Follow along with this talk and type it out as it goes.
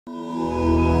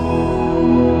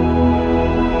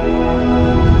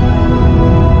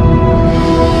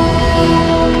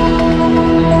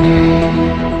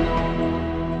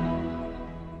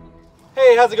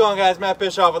how's it going, guys? Matt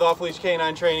Bischoff with Off-Leash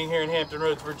Canine Training here in Hampton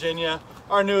Roads, Virginia.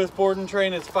 Our newest board and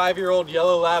train is 5-year-old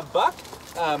yellow lab Buck.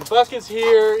 Buck is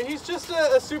here. He's just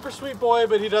a super sweet boy,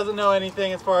 but he doesn't know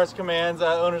anything as far as commands.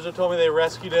 Owners have told me they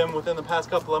rescued him within the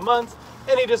past couple of months,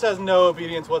 and he just has no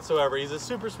obedience whatsoever. He's a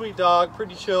super sweet dog,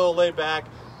 pretty chill, laid back.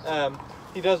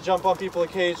 He does jump on people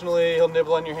occasionally. He'll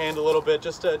nibble on your hand a little bit,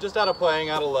 just out of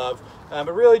playing, out of love.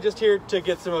 But really just here to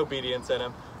get some obedience in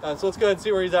him. So let's go ahead and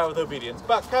see where he's at with obedience.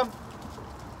 Buck, come.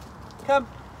 Come.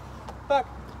 Buck,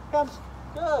 come.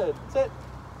 Good. Sit.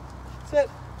 Sit.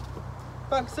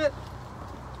 Buck, sit.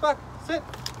 Buck, sit.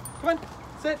 Come on.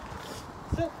 Sit.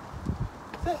 Sit.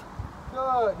 Sit.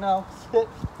 Good. No. Sit.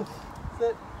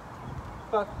 Sit.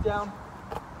 Buck, down.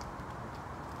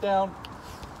 Down.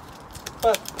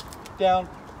 Buck, down.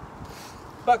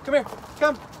 Buck, come here.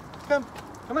 Come. Come.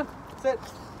 Come on. Sit.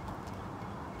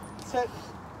 Sit.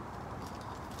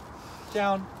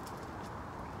 Down.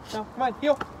 No. Come on.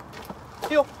 Heel.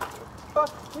 Heel.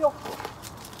 Buck, heel.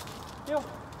 Heel.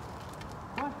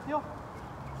 Come on. Heel.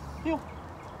 Heel.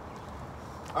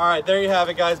 All right, there you have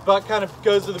it, guys. Buck kind of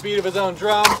goes to the beat of his own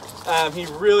drum. He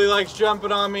really likes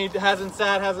jumping on me. Hasn't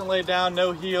sat, hasn't laid down,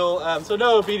 no heel. So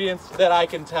no obedience that I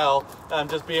can tell,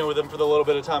 just being with him for the little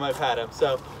bit of time I've had him.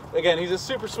 So again, he's a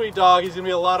super sweet dog. He's gonna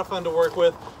be a lot of fun to work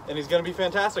with, and he's gonna be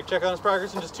fantastic. Check on his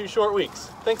progress in just 2 short weeks.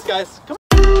 Thanks, guys. Come on.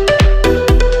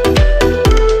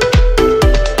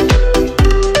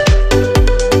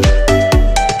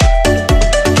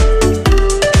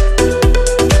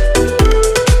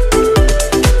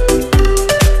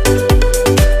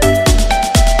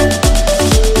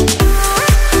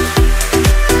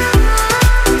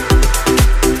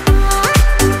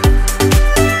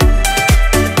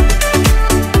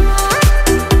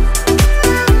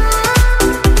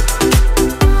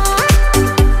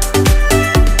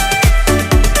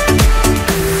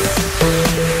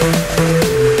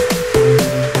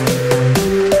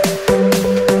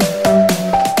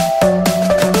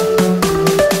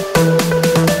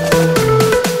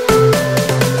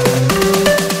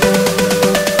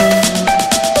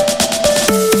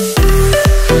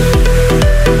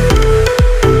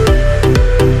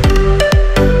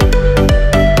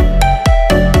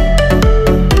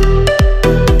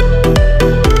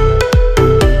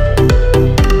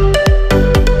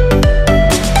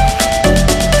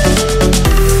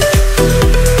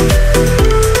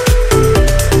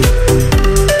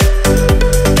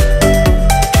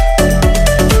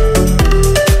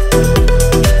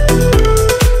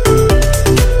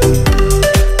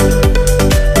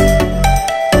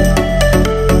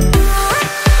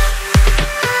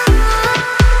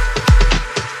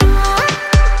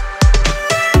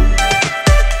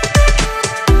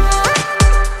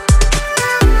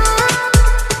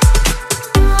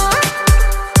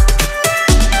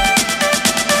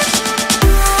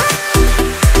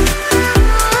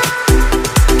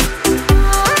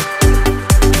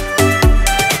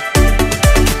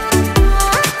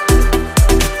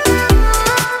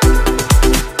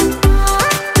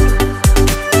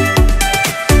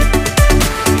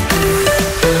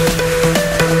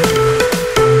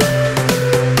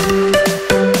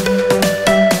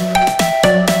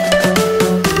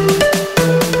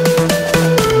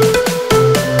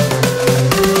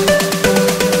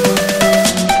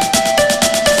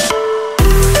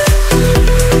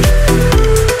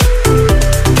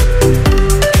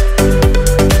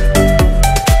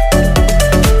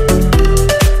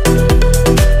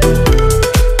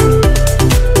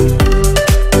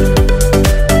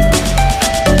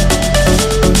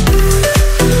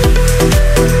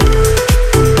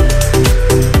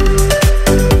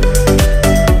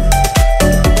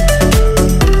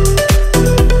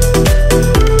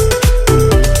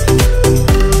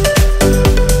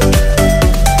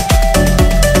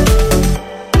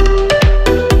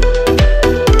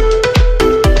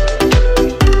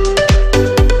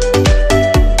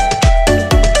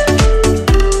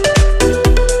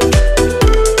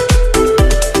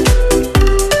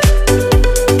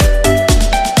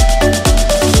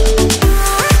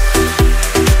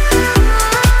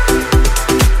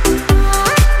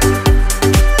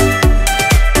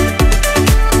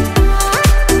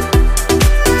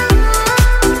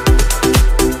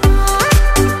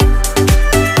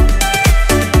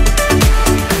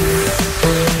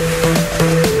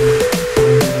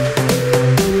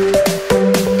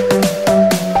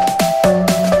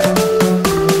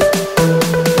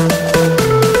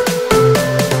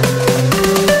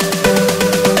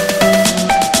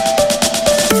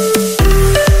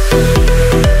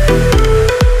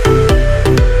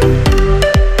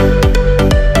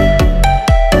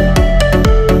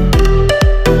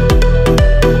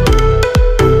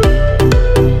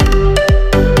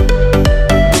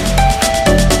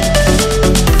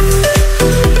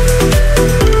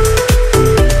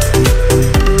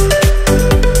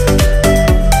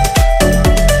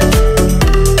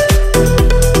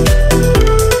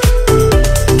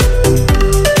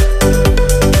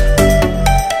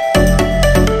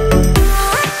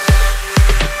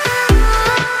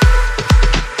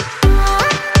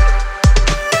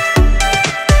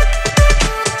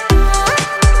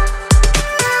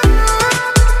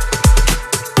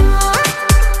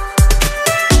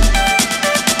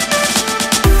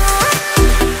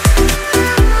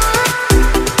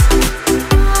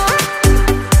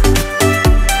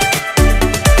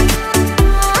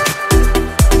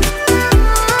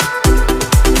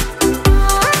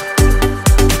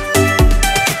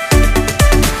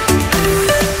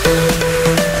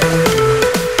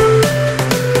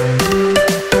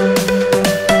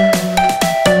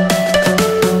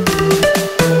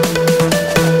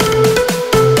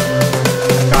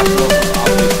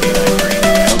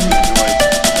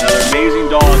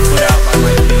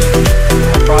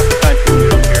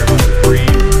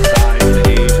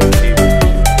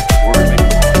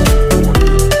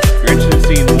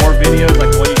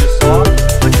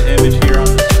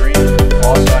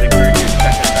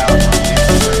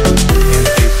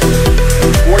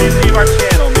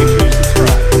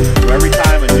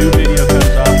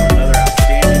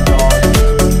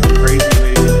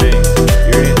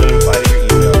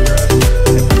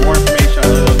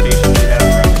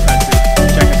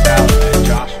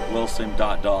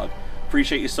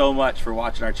 appreciate you so much for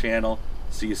watching our channel.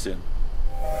 See you soon.